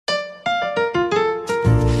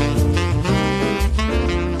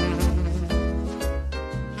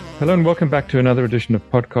Hello and welcome back to another edition of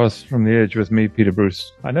Podcasts from the Edge with me, Peter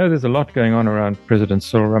Bruce. I know there's a lot going on around President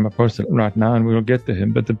Cyril Ramaphosa right now, and we'll get to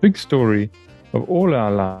him, but the big story of all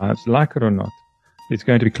our lives, like it or not, is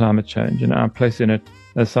going to be climate change and our place in it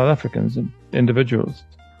as South Africans and individuals.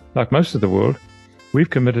 Like most of the world,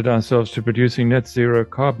 we've committed ourselves to producing net zero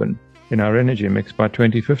carbon in our energy mix by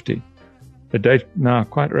 2050, a date now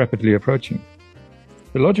quite rapidly approaching.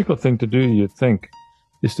 The logical thing to do, you'd think,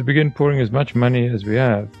 is to begin pouring as much money as we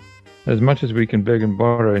have, as much as we can beg and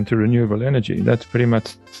borrow, into renewable energy. That's pretty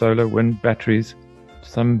much solar, wind, batteries,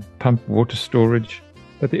 some pumped water storage.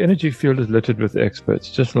 But the energy field is littered with experts,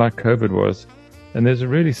 just like COVID was. And there's a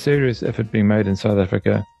really serious effort being made in South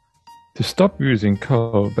Africa to stop using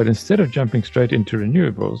coal, but instead of jumping straight into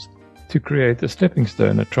renewables, to create a stepping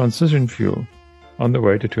stone, a transition fuel on the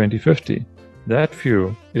way to 2050. That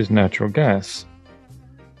fuel is natural gas.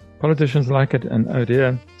 Politicians like it, and oh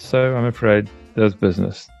dear, so I'm afraid does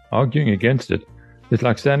business. Arguing against it is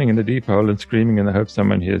like standing in the deep hole and screaming in the hope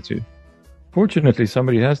someone hears you. Fortunately,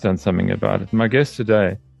 somebody has done something about it. My guest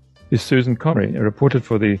today is Susan Connery, a reporter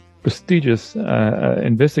for the prestigious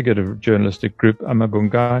investigative journalistic group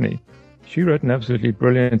Amabungani. She wrote an absolutely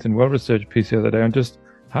brilliant and well-researched piece the other day on just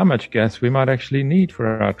how much gas we might actually need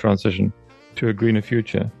for our transition to a greener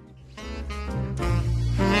future.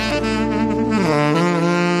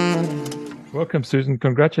 Welcome, Susan.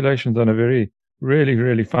 Congratulations on a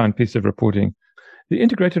really fine piece of reporting. The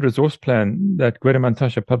Integrated Resource Plan that Gwede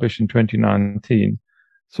Mantashe published in 2019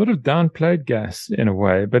 sort of downplayed gas in a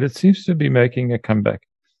way, but it seems to be making a comeback.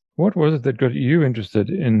 What was it that got you interested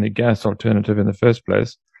in the gas alternative in the first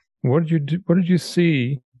place? What did you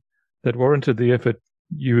see that warranted the effort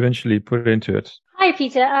you eventually put into it? Hi,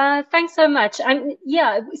 Peter. Thanks so much.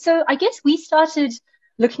 So I guess we started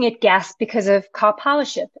looking at gas because of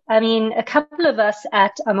Karpowership. I mean, a couple of us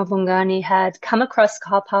at Amabungani had come across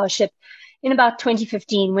Karpowership in about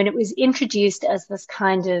 2015 when it was introduced as this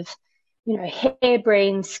kind of,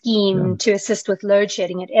 harebrained scheme to assist with load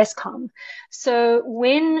shedding at Eskom. So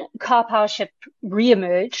when Karpowership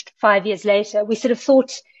reemerged 5 years later, we sort of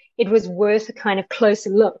thought it was worth a kind of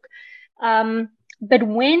closer look. But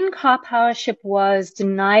when Karpowership was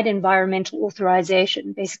denied environmental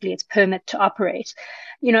authorization, basically its permit to operate,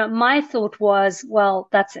 my thought was, well,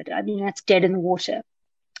 that's it. I mean, that's dead in the water.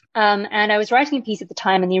 And I was writing a piece at the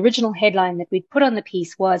time, and the original headline that we'd put on the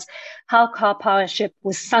piece was how Karpowership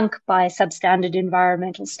was sunk by substandard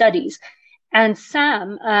environmental studies. And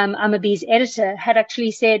Sam, Amabi's editor, had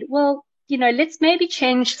actually said, well, let's maybe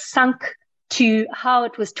change sunk to how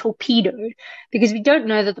it was torpedoed, because we don't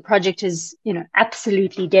know that the project is,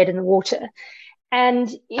 absolutely dead in the water.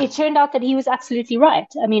 And it turned out that he was absolutely right.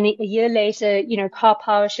 I mean, a year later,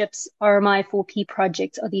 Karpowership's RMI4P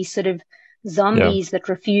projects are these sort of zombies that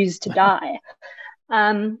refuse to die.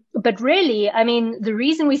 But really, I mean, the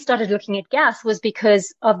reason we started looking at gas was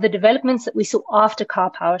because of the developments that we saw after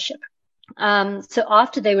Karpowership. So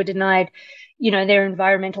after they were denied their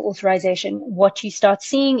environmental authorization, what you start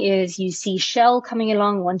seeing is you see Shell coming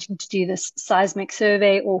along wanting to do this seismic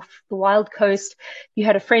survey off the Wild Coast. You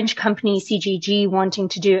had a French company, CGG, wanting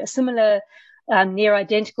to do a similar near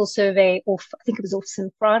identical survey off, I think it was off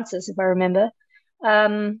St. Francis, if I remember.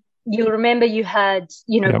 You'll remember you had,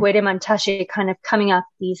 Gwede Mantashe kind of coming up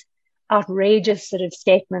with these outrageous sort of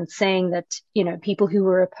statements saying that, people who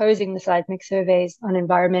were opposing the seismic surveys on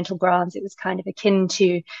environmental grounds, it was kind of akin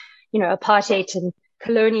to apartheid and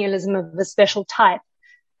colonialism of a special type.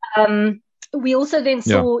 We also then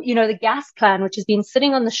saw, the gas plan, which has been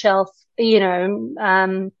sitting on the shelf,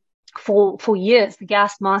 for years, the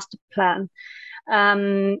gas master plan.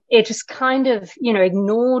 It was kind of,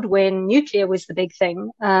 ignored when nuclear was the big thing.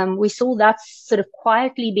 We saw that sort of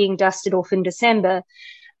quietly being dusted off in December,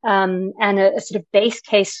 and a sort of base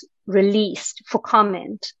case released for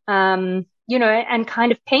comment, and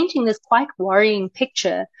kind of painting this quite worrying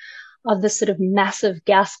picture of this sort of massive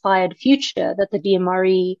gas-fired future that the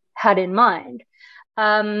DMRE had in mind.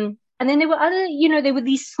 And then there were other, there were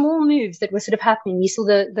these small moves that were sort of happening. You saw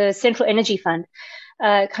the Central Energy Fund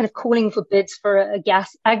kind of calling for bids for a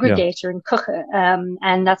gas aggregator in Coega,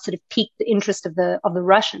 and that sort of piqued the interest of the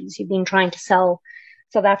Russians who've been trying to sell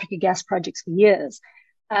South Africa gas projects for years.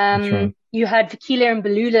 Right. You had Fikile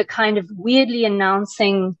Mbalula kind of weirdly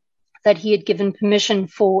announcing that he had given permission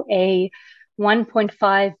for a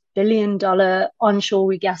 $1.5 billion onshore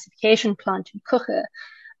regasification plant in Coega.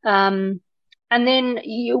 And then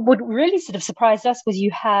what really sort of surprised us was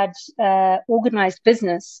you had organized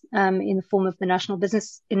business in the form of the National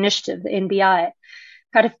Business Initiative, the NBI,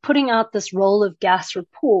 kind of putting out this role of gas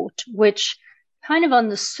report, which kind of on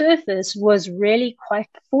the surface was really quite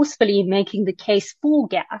forcefully making the case for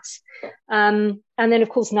gas. And then, of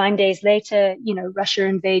course, 9 days later, Russia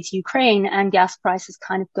invades Ukraine and gas prices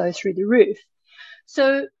kind of go through the roof.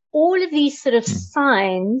 So all of these sort of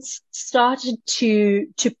signs started to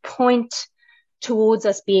point towards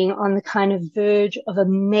us being on the kind of verge of a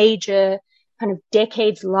major kind of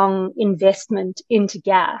decades-long investment into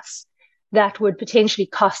gas that would potentially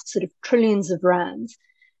cost sort of trillions of rands.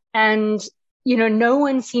 And no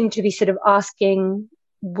one seemed to be sort of asking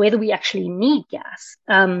whether we actually need gas.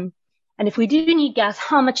 And if we do need gas,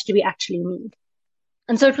 how much do we actually need?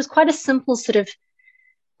 And so it was quite a simple sort of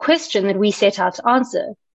question that we set out to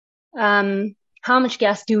answer. How much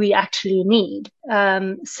gas do we actually need?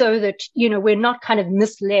 So that, we're not kind of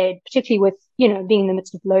misled, particularly with, being in the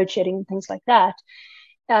midst of load shedding and things like that,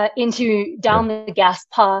 into down the gas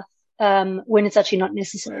path. When it's actually not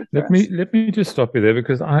necessary. Let me just stop you there,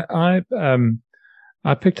 because I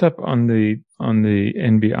picked up on the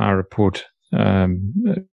NBR report.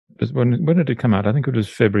 When did it come out? I think it was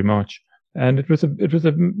February, March, and it was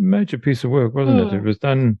a major piece of work, wasn't it? It was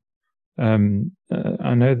done.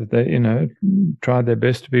 I know that they tried their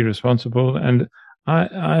best to be responsible and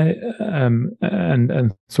and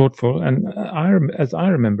thoughtful, and as I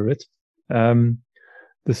remember it.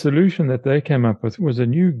 The solution that they came up with was a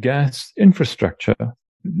new gas infrastructure.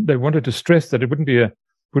 They wanted to stress that it wouldn't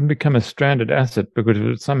become a stranded asset, because it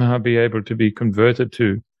would somehow be able to be converted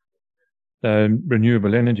to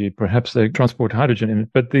renewable energy. Perhaps they transport hydrogen in it,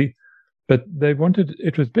 but they wanted,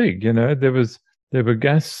 it was big. There were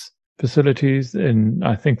gas facilities in,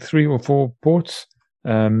 I think, 3 or 4 ports,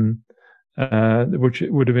 which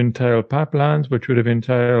would have entailed pipelines, which would have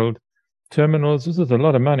entailed terminals. This is a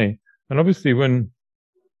lot of money, and obviously when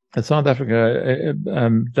South Africa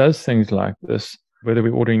does things like this, whether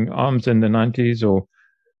we're ordering arms in the 90s or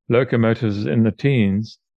locomotives in the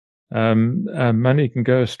teens, money can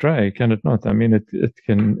go astray, can it not? I mean, it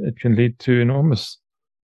can lead to enormous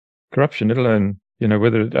corruption, let alone,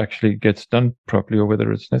 whether it actually gets done properly or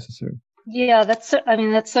whether it's necessary. Yeah, that's so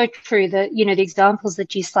true. The examples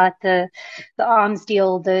that you cite, the arms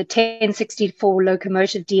deal, the 1064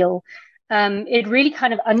 locomotive deal, it really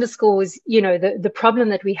kind of underscores, the problem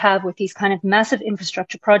that we have with these kind of massive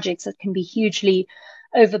infrastructure projects that can be hugely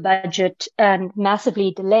over budget and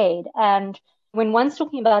massively delayed. And when one's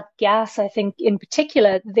talking about gas, I think in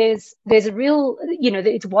particular, there's a real,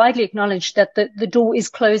 it's widely acknowledged that the door is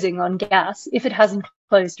closing on gas, if it hasn't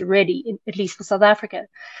closed already, at least for South Africa.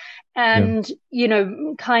 And,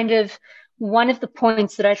 kind of one of the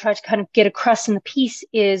points that I try to kind of get across in the piece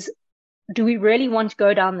is, do we really want to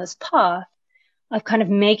go down this path of kind of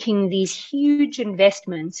making these huge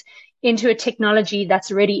investments into a technology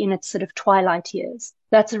that's already in its sort of twilight years?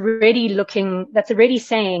 That's already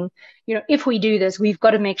saying, if we do this, we've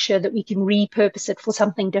got to make sure that we can repurpose it for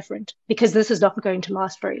something different, because this is not going to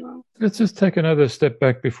last very long. Let's just take another step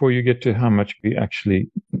back before you get to how much we actually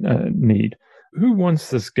need. Who wants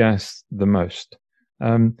this gas the most?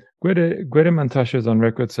 Gwede Mantashe is on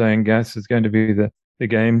record saying gas is going to be the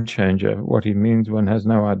game changer. What he means, one has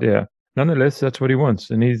no idea. Nonetheless, that's what he wants,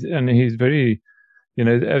 and he's very,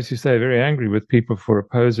 as you say, very angry with people for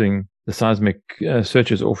opposing the seismic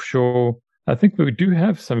searches offshore. I think we do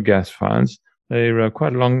have some gas finds. They're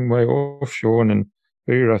quite a long way offshore and in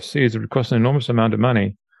very rough seas. It would cost an enormous amount of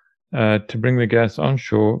money to bring the gas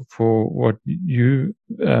onshore. For what you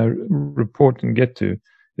report and get to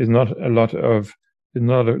is not a lot of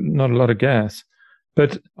gas.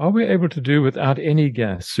 But are we able to do without any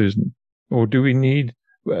gas, Susan? Or do we need,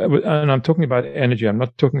 and I'm talking about energy, I'm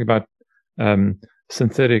not talking about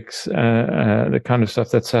synthetics, the kind of stuff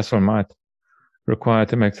that Sasol might require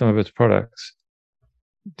to make some of its products.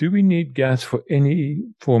 Do we need gas for any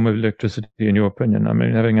form of electricity, in your opinion? I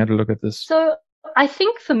mean, having had a look at this. So I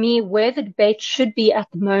think for me, where the debate should be at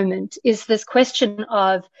the moment is this question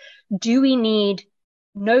of, do we need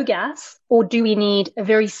no gas, or do we need a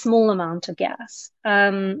very small amount of gas?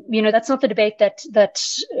 That's not the debate that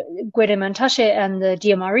Gwede Mantashe and the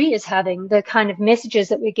DMRE is having. The kind of messages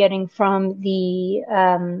that we're getting from the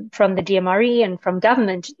DMRE and from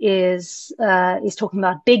government is talking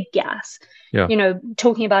about big gas. Yeah.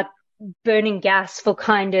 Talking about burning gas for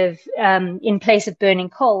kind of in place of burning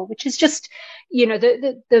coal, which is just,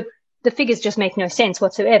 the figures just make no sense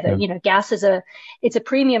whatsoever. Yeah. Gas it's a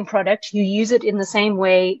premium product. You use it in the same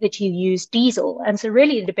way that you use diesel. And so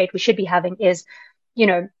really the debate we should be having is,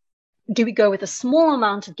 do we go with a small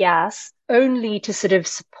amount of gas only to sort of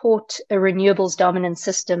support a renewables dominant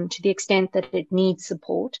system to the extent that it needs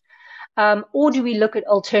support? Or do we look at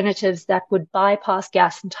alternatives that would bypass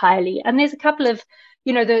gas entirely? And there's a couple of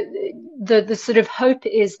the sort of hope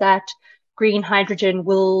is that green hydrogen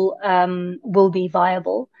will be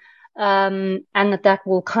viable, and that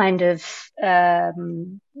will kind of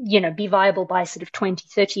be viable by sort of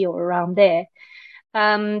 2030 or around there.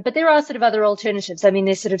 But there are sort of other alternatives. I mean,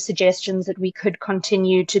 there's sort of suggestions that we could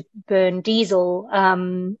continue to burn diesel,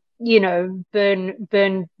 burn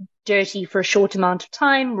dirty for a short amount of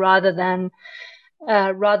time rather than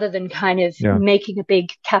kind of making a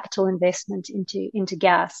big capital investment into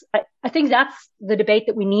gas. I think that's the debate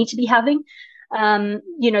that we need to be having.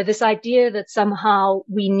 This idea that somehow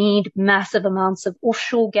we need massive amounts of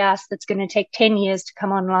offshore gas that's going to take 10 years to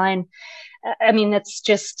come online. I mean, that's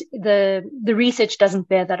just the research doesn't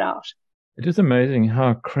bear that out. It is amazing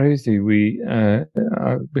how crazy we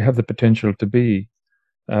have the potential to be.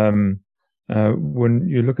 When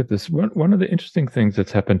you look at this, one of the interesting things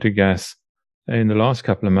that's happened to gas in the last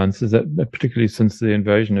couple of months is that, particularly since the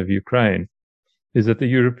invasion of Ukraine, is that the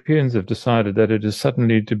Europeans have decided that it is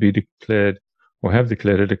suddenly to be declared, or have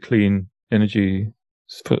declared it, a clean energy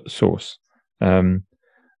source,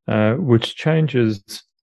 which changes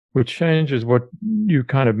what you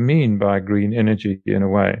kind of mean by green energy in a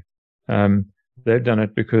way. They've done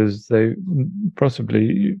it because they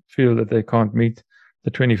possibly feel that they can't meet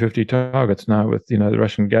the 2050 targets now with, the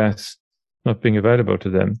Russian gas not being available to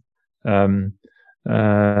them.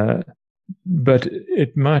 But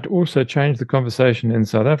it might also change the conversation in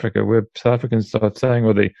South Africa, where South Africans start saying,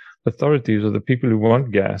 or the authorities or the people who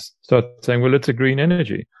want gas start saying, well, it's a green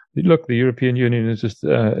energy. Look, the European Union has just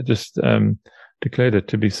declared it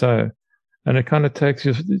to be so. And it kind of takes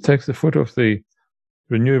the foot off the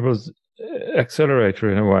renewables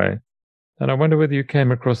accelerator in a way. And I wonder whether you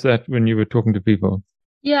came across that when you were talking to people.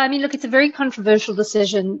 Yeah, I mean, look, it's a very controversial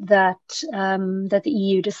decision that the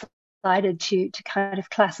EU decided to kind of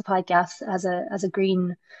classify gas as a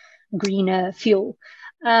greener fuel.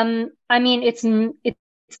 I mean, it's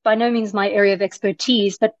by no means my area of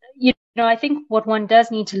expertise, but I think what one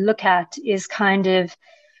does need to look at is kind of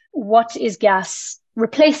what is gas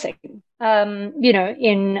replacing.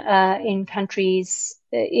 In countries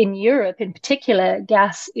in Europe, in particular,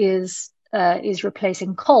 gas is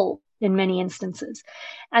replacing coal in many instances,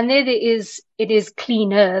 and it is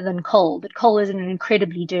cleaner than coal, but coal is an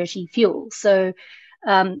incredibly dirty fuel. So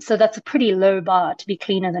that's a pretty low bar to be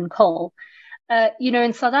cleaner than coal.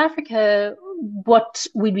 In South Africa, what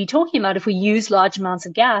we'd be talking about if we use large amounts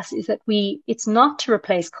of gas is that it's not to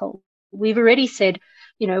replace coal. We've already said,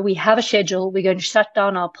 we have a schedule. We're going to shut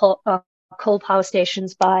down our coal power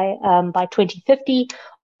stations by 2050,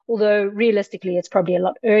 although realistically it's probably a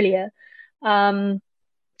lot earlier. In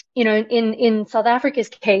South Africa's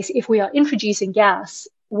case, if we are introducing gas,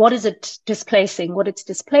 what is it displacing? What it's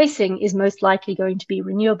displacing is most likely going to be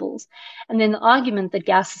renewables. And then the argument that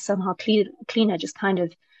gas is somehow cleaner just kind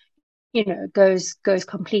of, goes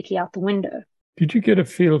completely out the window. Did you get a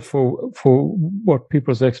feel for what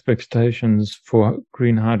people's expectations for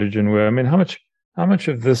green hydrogen were? I mean, how much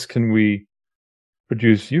of this can we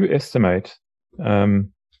produce? You estimate,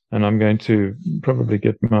 and I'm going to probably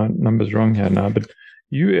get my numbers wrong here now, but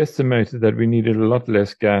you estimated that we needed a lot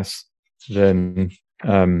less gas than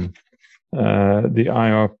the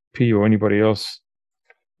IRP or anybody else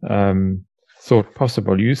thought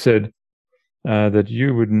possible. You said that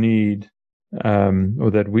you would need,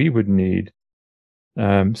 or that we would need,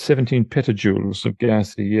 17 petajoules of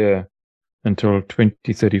gas a year until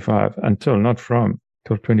 2035.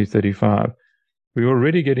 Till 2035. We're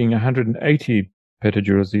already getting 180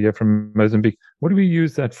 petajoules a year from Mozambique. What do we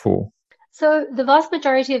use that for? So the vast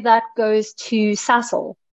majority of that goes to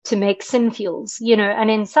Sasol to make synfuels, and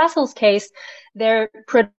in Sasol's case, they're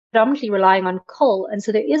predominantly relying on coal. And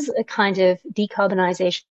so there is a kind of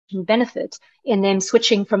decarbonization benefit in them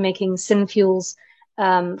switching from making synfuels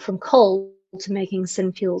from coal to making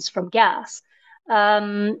synfuels from gas.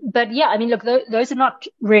 But yeah, I mean, look, those are not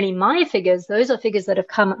really my figures. Those are figures that have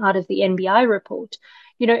come out of the NBI report.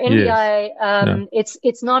 NBI, yes.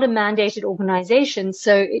 It's not a mandated organization,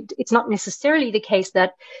 so it's not necessarily the case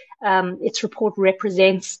that its report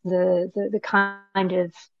represents the kind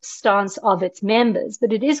of stance of its members.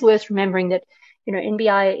 But it is worth remembering that,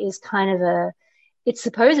 NBI is kind of it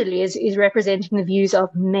supposedly is representing the views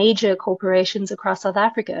of major corporations across South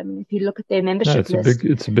Africa. I mean, if you look at their membership list,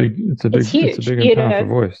 it's huge, it's a big and powerful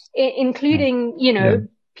voice, including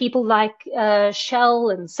people like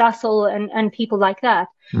Shell and Sasol and people like that.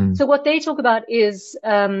 So what they talk about is,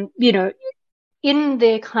 in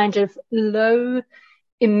their kind of low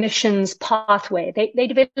emissions pathway, they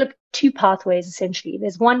develop two pathways essentially.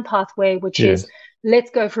 There's one pathway which is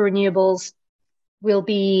let's go for renewables. We'll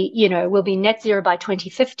be net zero by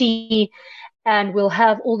 2050. and we'll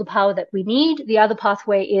have all the power that we need. The other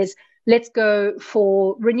pathway is let's go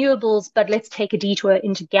for renewables, but let's take a detour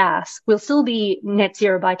into gas. We'll still be net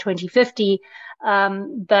zero by 2050,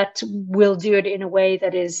 but we'll do it in a way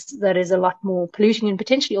that is a lot more polluting and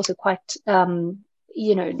potentially also quite,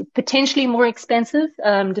 potentially more expensive,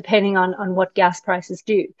 depending on what gas prices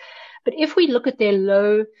do. But if we look at their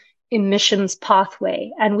low emissions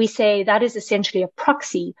pathway and we say that is essentially a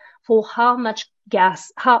proxy for how much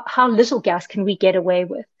gas, how little gas can we get away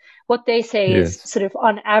with? What they say is sort of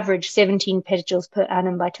on average 17 petajoules per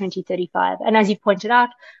annum by 2035. And as you pointed out,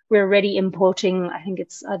 we're already importing, I think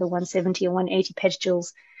it's either 170 or 180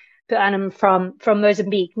 petajoules per annum from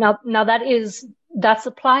Mozambique. Now that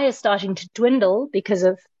supply is starting to dwindle because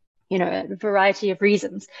of, a variety of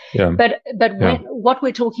reasons. Yeah. But what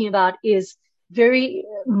we're talking about is very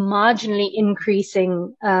marginally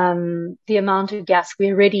increasing the amount of gas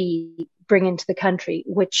we already bring into the country,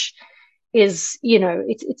 which is,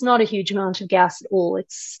 it's not a huge amount of gas at all.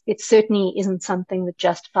 It certainly isn't something that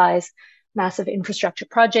justifies massive infrastructure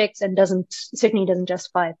projects and certainly doesn't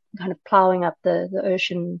justify kind of plowing up the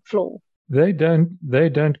ocean floor. They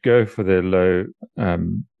don't go for their low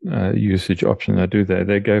usage option, do they?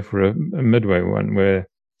 They go for a midway one where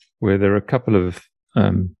there are a couple of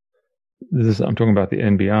I'm talking about the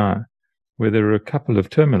NBR, where there are a couple of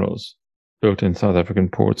terminals built in South African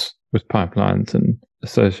ports with pipelines and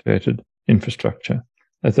associated infrastructure.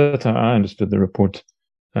 That's how I understood the report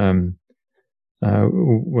when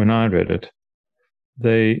I read it.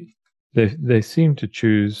 They seem to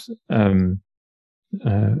choose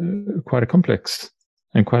quite a complex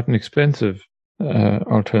and quite an expensive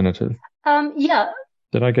alternative. Yeah.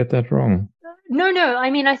 Did I get that wrong? No.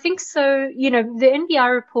 I mean, I think so. The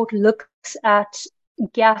NBR report looks at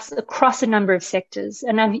gas across a number of sectors.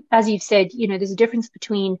 And as you've said, there's a difference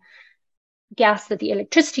between gas that the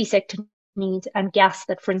electricity sector needs and gas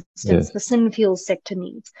that, for instance, the synfuels sector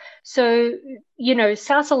needs. So,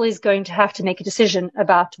 Sasol is going to have to make a decision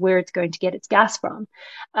about where it's going to get its gas from.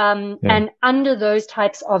 And under those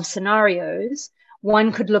types of scenarios,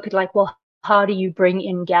 one could look at how do you bring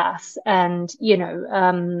in gas? And,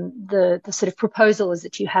 the sort of proposal is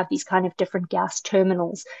that you have these kind of different gas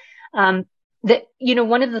terminals. One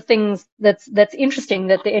of the things that's interesting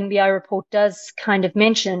that the NBR report does kind of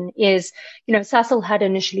mention is, Sasol had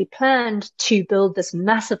initially planned to build this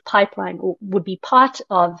massive pipeline, or would be part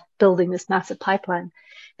of building this massive pipeline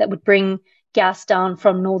that would bring gas down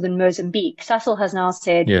from northern Mozambique. Sasol has now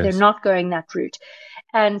said they're not going that route.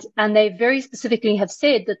 And they very specifically have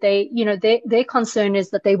said that their concern is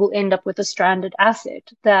that they will end up with a stranded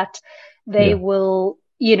asset, that they will,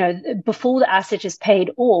 before the asset is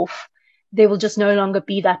paid off, there will just no longer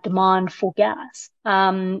be that demand for gas.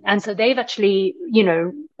 And so they've actually,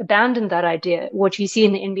 abandoned that idea. What you see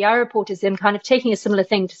in the NBR report is them kind of taking a similar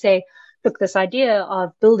thing to say, look, this idea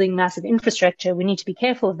of building massive infrastructure, we need to be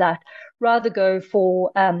careful of that. Rather go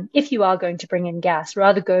for, if you are going to bring in gas,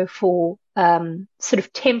 rather go for sort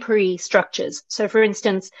of temporary structures. So for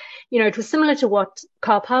instance, it was similar to what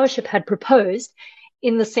Karl Powership had proposed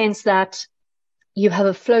in the sense that you have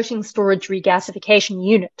a floating storage regasification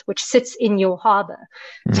unit, which sits in your harbor,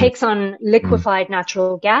 takes on liquefied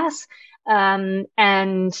natural gas, and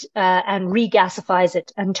regasifies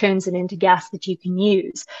it and turns it into gas that you can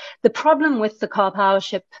use. The problem with the Karl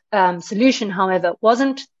Powership solution, however,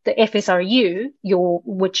 wasn't the FSRU,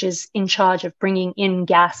 which is in charge of bringing in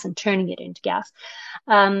gas and turning it into gas.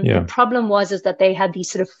 The problem was that they had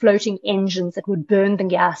these sort of floating engines that would burn the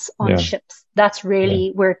gas on ships. That's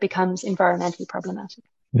really where it becomes environmentally problematic.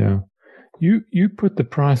 Yeah. You put the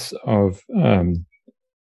price of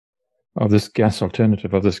this gas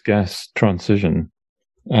alternative, of this gas transition,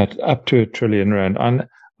 at up to R1 trillion.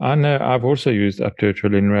 I know I've also used up to R1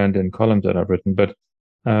 trillion in columns that I've written, but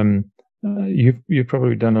you've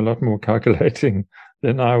probably done a lot more calculating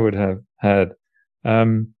than I would have had.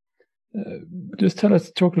 Just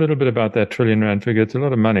talk a little bit about that R1 trillion figure. It's a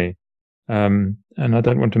lot of money, and I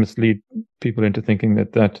don't want to mislead people into thinking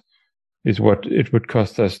that is what it would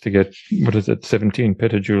cost us to get 17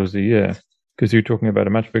 petajoules a year. Because you're talking about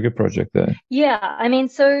a much bigger project there. Yeah, I mean,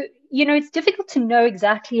 so, it's difficult to know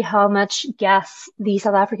exactly how much gas the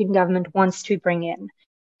South African government wants to bring in.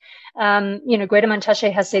 Gwede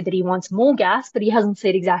Mantashe has said that he wants more gas, but he hasn't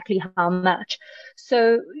said exactly how much.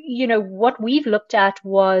 So, what we've looked at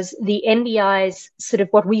was the NBI's sort of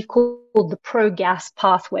what we've called the pro-gas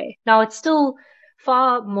pathway. Now, it's still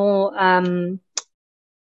far more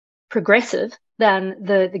progressive than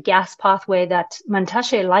the gas pathway that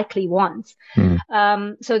Montashe likely wants.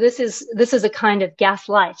 So this is a kind of gas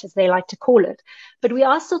light, as they like to call it. But we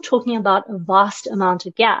are still talking about a vast amount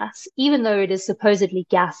of gas, even though it is supposedly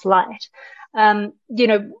gas light.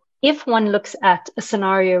 If one looks at a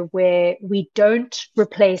scenario where we don't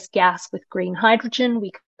replace gas with green hydrogen,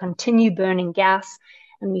 we continue burning gas,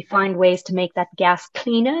 and we find ways to make that gas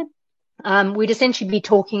cleaner, we'd essentially be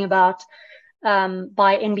talking about,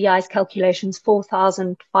 by NBI's calculations,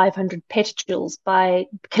 4,500 petajoules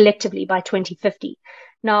collectively by 2050.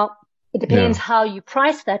 Now, it depends how you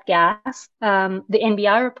price that gas. The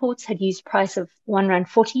NBI reports had used price of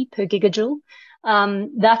R1.40 per gigajoule.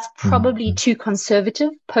 That's probably too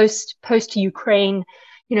conservative post Ukraine.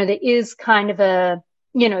 There is kind of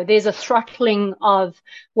there's a throttling of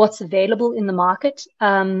what's available in the market.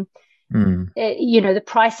 The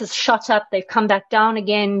prices shot up, they've come back down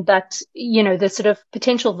again, but, the sort of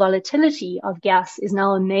potential volatility of gas is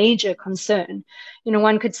now a major concern.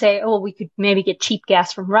 One could say, we could maybe get cheap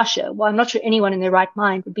gas from Russia. Well, I'm not sure anyone in their right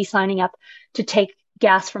mind would be signing up to take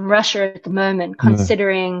gas from Russia at the moment,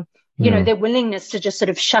 considering, their willingness to just sort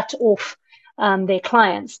of shut off their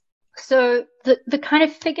clients. So the kind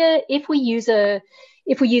of figure, if we use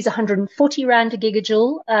 140 Rand a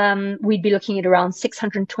gigajoule, we'd be looking at around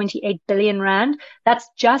 628 billion Rand. That's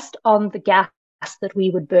just on the gas that we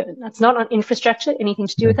would burn. That's not on infrastructure, anything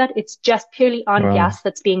to do with that. It's just purely on gas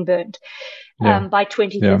that's being burned by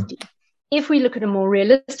 2050. If we look at a more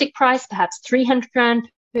realistic price, perhaps 300 Rand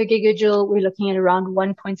per gigajoule, we're looking at around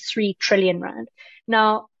 1.3 trillion Rand.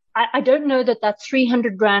 Now, I don't know that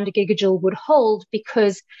 300 Rand a gigajoule would hold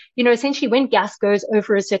because, essentially when gas goes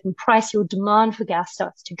over a certain price, your demand for gas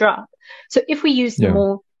starts to drop. So if we use the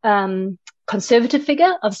more conservative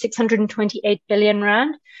figure of 628 billion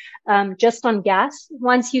Rand just on gas,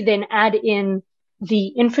 once you then add in the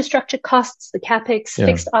infrastructure costs, the capex,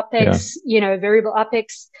 fixed opex, variable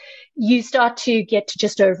opex, you start to get to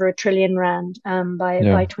just over R1 trillion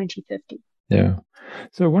by 2050. Yeah.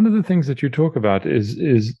 So one of the things that you talk about is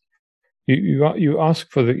you ask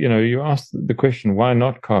for you ask the question, why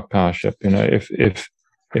not Karpowership?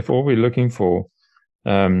 If all we're looking for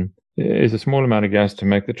is a small amount of gas to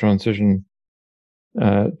make the transition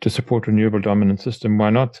to support renewable dominant system, why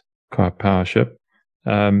not Karpowership?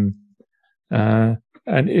 And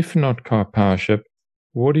if not Karpowership,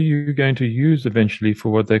 what are you going to use eventually for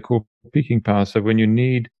what they call peaking power? So when you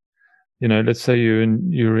need, let's say you're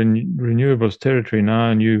in renewables territory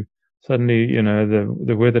now, and you suddenly,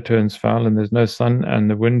 the weather turns foul and there's no sun and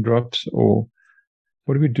the wind drops, or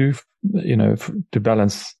what do we do, to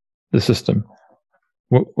balance the system?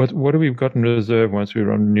 What do we got in reserve once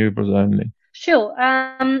we're on renewables only? Sure.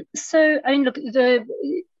 So, look,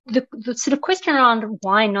 the sort of question around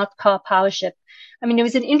why not Karpowership, it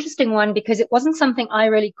was an interesting one because it wasn't something I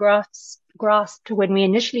really grasped when we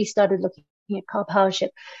initially started looking at Karpowership.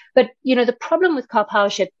 But, the problem with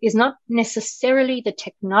Karpowership is not necessarily the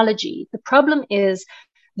technology. The problem is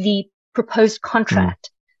the proposed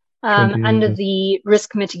contract under the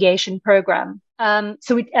risk mitigation program.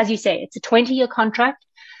 So as you say, it's a 20-year contract.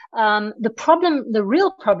 The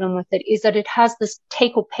real problem with it is that it has this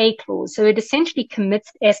take or pay clause. So it essentially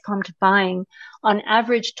commits Eskom to buying on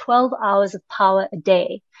average 12 hours of power a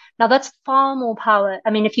day. Now that's far more power.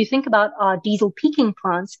 If you think about our diesel peaking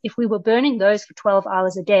plants, if we were burning those for 12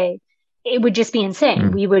 hours a day, it would just be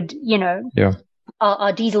insane. We would,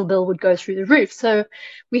 our diesel bill would go through the roof. So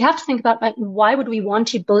we have to think about why would we want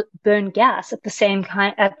to burn gas at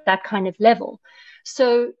that kind of level?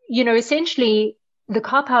 So, essentially the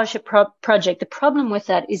Karpowership project, the problem with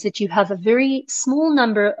that is that you have a very small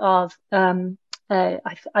number of, I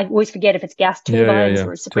always forget if it's gas turbines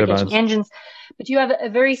or reciprocating engines, but you have a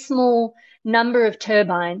very small number of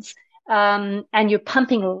turbines, and you're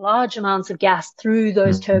pumping large amounts of gas through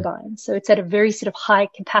those turbines. So it's at a very sort of high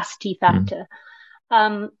capacity factor.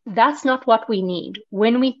 That's not what we need.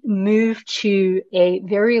 When we move to a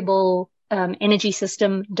variable energy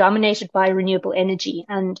system dominated by renewable energy,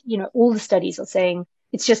 and all the studies are saying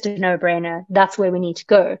it's just a no-brainer, that's where we need to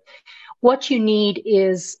go. What you need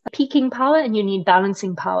is peaking power and you need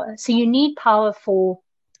balancing power. So you need power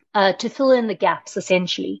to fill in the gaps,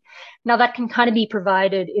 essentially. Now that can kind of be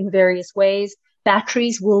provided in various ways.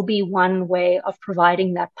 Batteries will be one way of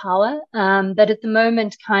providing that power. But at the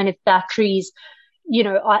moment, kind of batteries,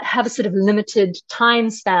 have a sort of limited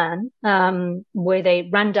time span, where they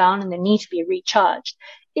run down and they need to be recharged.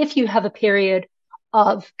 If you have a period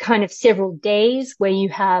of kind of several days where you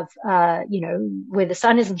have, where the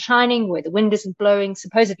sun isn't shining, where the wind isn't blowing,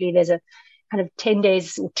 supposedly there's a kind of 10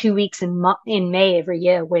 days or 2 weeks in May every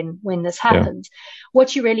year when this happens.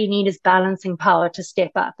 What you really need is balancing power to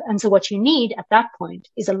step up. And so what you need at that point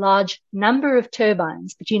is a large number of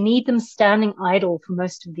turbines, but you need them standing idle for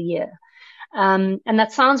most of the year. And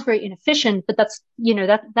that sounds very inefficient, but that's,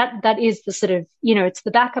 that is the sort of, it's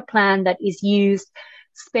the backup plan that is used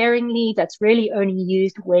sparingly, that's really only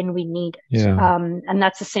used when we need it. And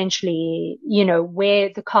that's essentially, where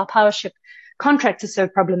the Karpowership contract is so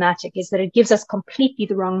problematic, is that it gives us completely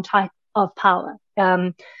the wrong type of power.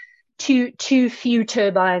 Too few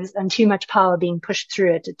turbines and too much power being pushed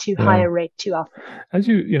through it at too high a rate too often.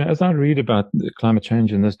 As I read about climate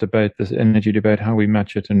change in this debate, this energy debate, how we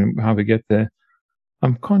match it and how we get there,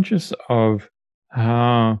 I'm conscious of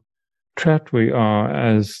how trapped we are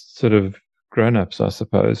as sort of grown-ups, I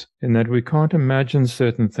suppose, in that we can't imagine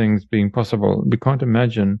certain things being possible. We can't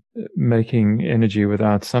imagine making energy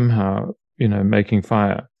without somehow, making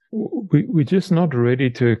fire. We're just not ready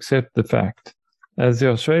to accept the fact, as the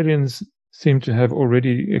Australians seem to have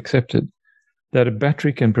already accepted, that a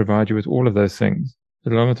battery can provide you with all of those things,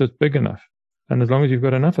 as long as it's big enough and as long as you've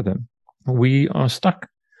got enough of them. We are stuck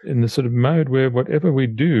in the sort of mode where whatever we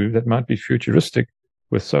do that might be futuristic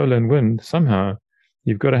with solar and wind, somehow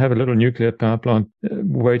you've got to have a little nuclear power plant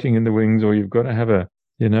waiting in the wings, or you've got to have a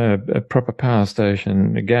proper power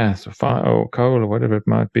station, a gas or fire or coal or whatever it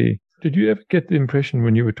might be. Did you ever get the impression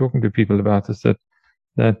when you were talking to people about this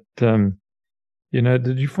that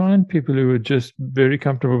did you find people who were just very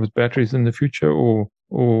comfortable with batteries in the future,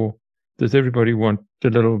 or does everybody want a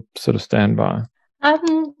little sort of standby?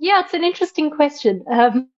 It's an interesting question.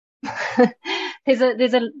 There's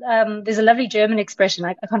a lovely German expression,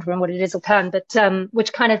 I can't remember what it is offhand, but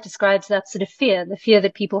which kind of describes that sort of fear, the fear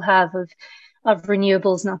that people have of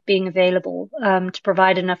renewables not being available to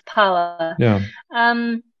provide enough power.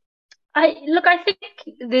 I think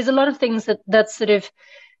there's a lot of things that sort of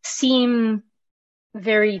seem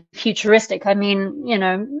very futuristic. I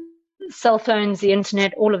mean, cell phones, the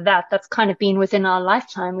internet, all of that's kind of been within our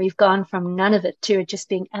lifetime. We've gone from none of it to it just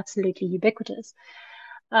being absolutely ubiquitous.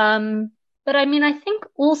 But I mean, I think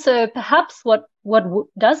also perhaps what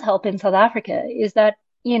does help in South Africa is that,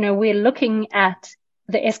 we're looking at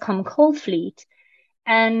the Eskom coal fleet,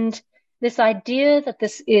 and this idea that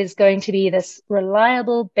this is going to be this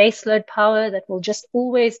reliable baseload power that will just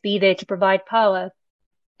always be there to provide power.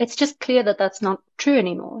 It's just clear that that's not true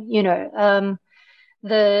anymore.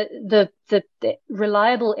 The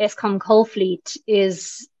reliable Eskom coal fleet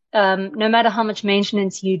is, no matter how much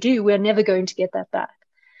maintenance you do, we're never going to get that back.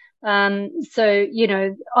 So,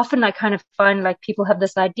 often I kind of find like people have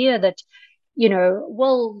this idea that,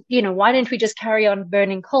 why don't we just carry on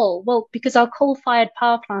burning coal? Well, because our coal-fired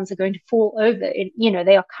power plants are going to fall over.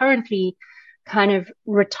 They are currently kind of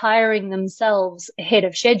retiring themselves ahead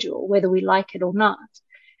of schedule, whether we like it or not.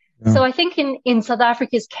 Yeah. So I think in South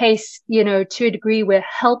Africa's case, to a degree, we're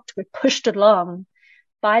pushed along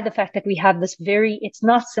by the fact that we have this it's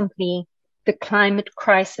not simply the climate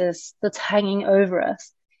crisis that's hanging over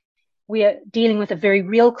us. We are dealing with a very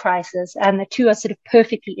real crisis, and the two are sort of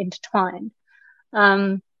perfectly intertwined.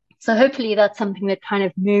 So hopefully that's something that kind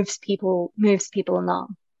of moves people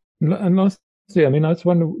along. And lastly, I mean, I just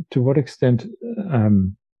wonder to what extent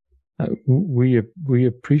we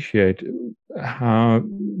appreciate how,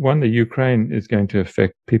 one, the Ukraine is going to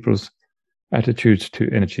affect people's attitudes to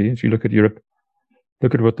energy. If you look at Europe,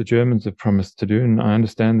 look at what the Germans have promised to do, and I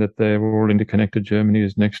understand that they're all interconnected. Germany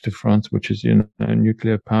is next to France, which is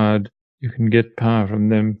nuclear powered. You can get power from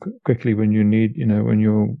them quickly when you need,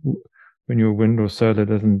 when your wind or solar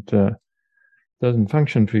doesn't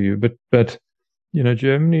function for you. But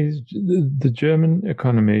the German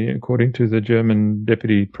economy, according to the German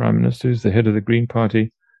deputy prime minister, who's the head of the Green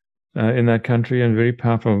Party in that country and a very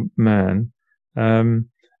powerful man,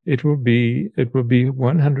 it will be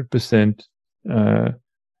 100%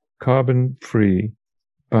 carbon free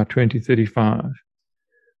by 2035.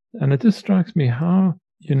 And it just strikes me how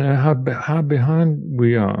behind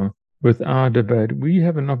we are with our debate. We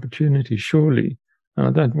have an opportunity, surely, and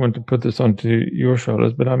I don't want to put this onto your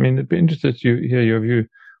shoulders, but I mean, it'd be interested to hear your view.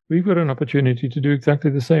 We've got an opportunity to do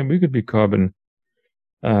exactly the same. We could be carbon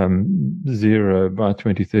zero by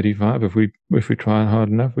 2035 if we try hard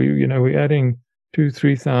enough. We're adding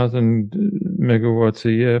 2,000-3,000 megawatts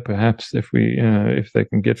a year, perhaps, if they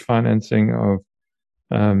can get financing of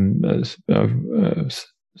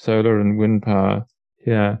solar and wind power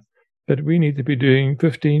here. But we need to be doing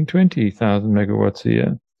 15,000-20,000 megawatts a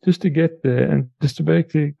year just to get there, and just to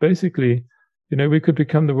basically, we could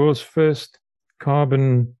become the world's first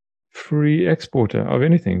carbon-free exporter of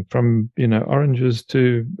anything, from oranges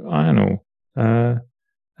to iron ore.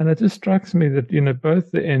 And it just strikes me that, both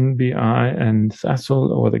the NBI and Sasol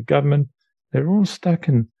or the government, they're all stuck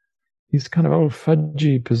in these kind of old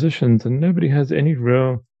fudgy positions, and nobody has any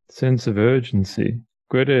real sense of urgency.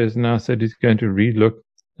 Gwede has now said he's going to relook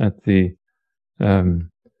at the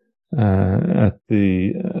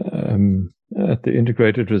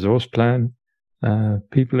integrated resource plan.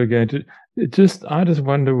 People are going to I just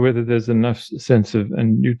wonder whether there's enough sense of,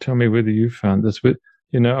 and you tell me whether you found this, but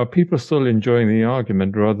are people still enjoying the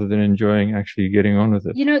argument rather than enjoying actually getting on with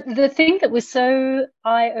it? The thing that was so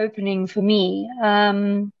eye-opening for me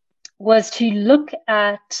was to look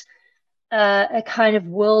at a kind of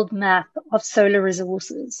world map of solar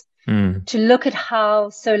resources, to look at how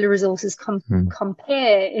solar resources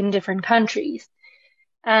compare in different countries.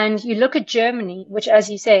 And you look at Germany, which, as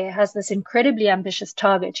you say, has this incredibly ambitious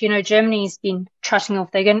target. Germany's been trotting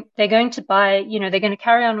off. They're going to buy, they're going to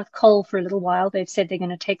carry on with coal for a little while. They've said they're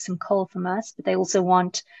going to take some coal from us, but they also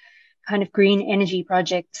want kind of green energy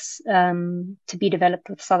projects to be developed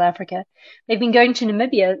with South Africa. They've been going to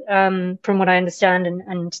Namibia, from what I understand,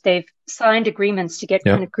 and they've signed agreements to get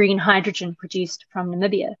kind of green hydrogen produced from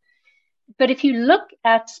Namibia. But if you look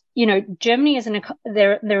at, Germany is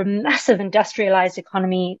they're a massive industrialized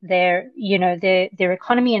economy. Their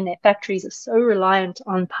economy and their factories are so reliant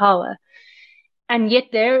on power, and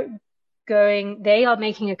yet they are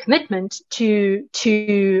making a commitment to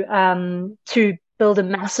build a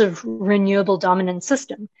massive renewable dominant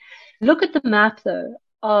system. Look at the map though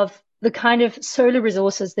of the kind of solar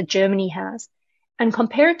resources that Germany has and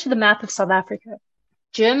compare it to the map of South Africa.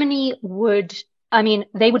 Germany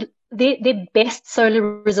their best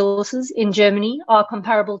solar resources in Germany are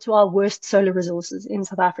comparable to our worst solar resources in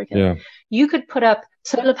South Africa. Yeah. You could put up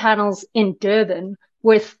solar panels in Durban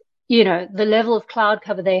with, the level of cloud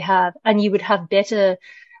cover they have, and you would have better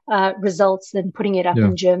results than putting it up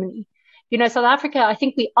in Germany. South Africa, I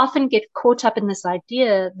think we often get caught up in this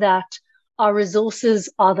idea that our resources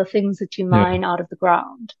are the things that you mine out of the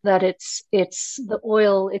ground, that it's the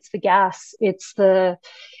oil, it's the gas, it's the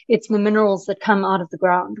minerals that come out of the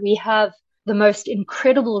ground. We have the most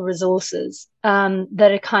incredible resources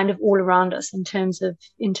that are kind of all around us in terms of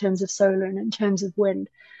solar and in terms of wind.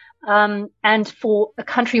 And for a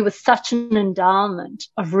country with such an endowment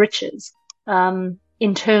of riches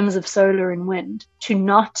in terms of solar and wind, to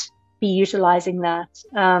not be utilizing that,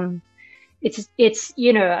 it's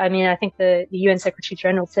I think the UN Secretary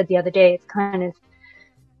General said the other day, it's kind of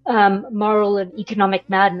moral and economic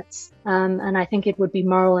madness. And I think it would be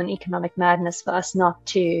moral and economic madness for us not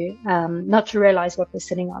to realize what we're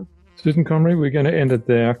sitting on. Susan Conroy, we're going to end it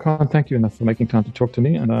there. I can't thank you enough for making time to talk to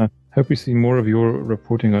me, and I hope we see more of your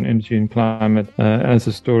reporting on energy and climate as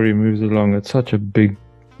the story moves along. It's such a big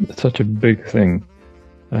thing.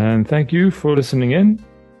 And thank you for listening in.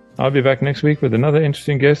 I'll be back next week with another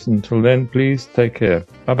interesting guest. Until then, please take care.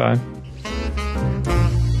 Bye-bye.